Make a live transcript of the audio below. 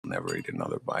never eat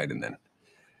another bite, and then a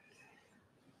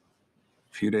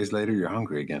few days later, you're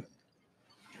hungry again.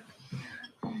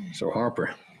 So,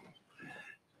 Harper,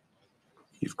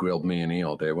 you've grilled me and E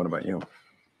all day. What about you?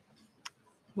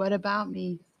 What about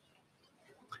me?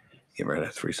 You ever had a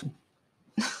threesome?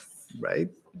 Right?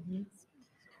 Mm-hmm.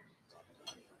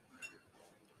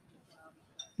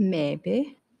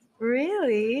 Maybe.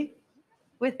 Really?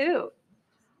 With who?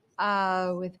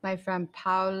 With my friend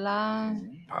Paula.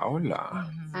 Paula.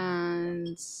 And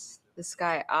this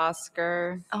guy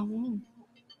Oscar. Oh.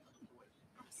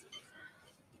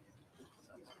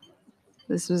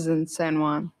 This was in San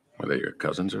Juan. Were they your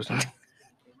cousins or something?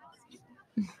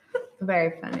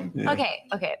 Very funny. Yeah.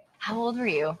 Okay. How old were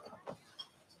you?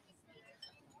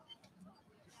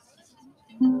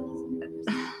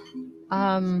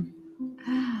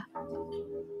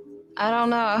 I don't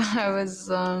know.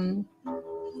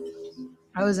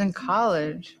 I was in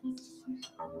college.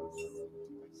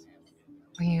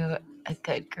 Were you a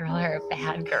good girl or a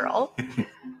bad girl?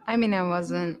 I mean, I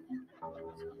wasn't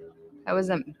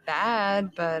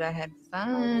bad, but I had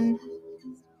fun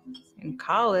in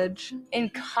college. In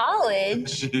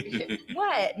college?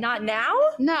 What? Not now?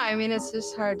 No, I mean, it's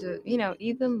just hard to,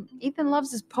 Ethan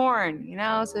loves his porn,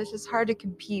 so it's just hard to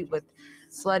compete with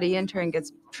slutty intern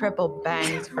gets triple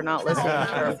banged for not listening to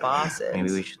her bosses.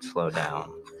 Maybe we should slow down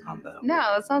on the.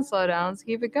 No, let's not slow down. Let's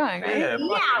keep it going, right? Yeah,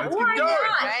 Yeah, why not?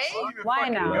 Right? Why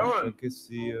not?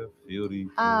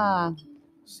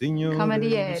 Signore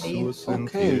Camerieri. il suo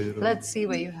sentiero. Let's see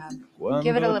what you have. Quando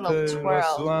Give it a little te la twirl.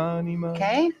 sua anima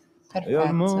Okay? e al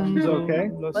Perfetto. mondo Okay.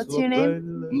 la What's sua your name?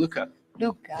 pelle Luca.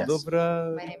 Luca. dovrà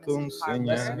My name is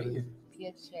consegnare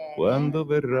Piacere. quando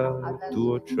verrà il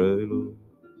tuo cielo,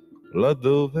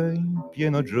 laddove in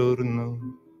pieno giorno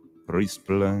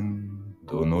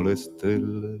risplendono le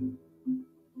stelle.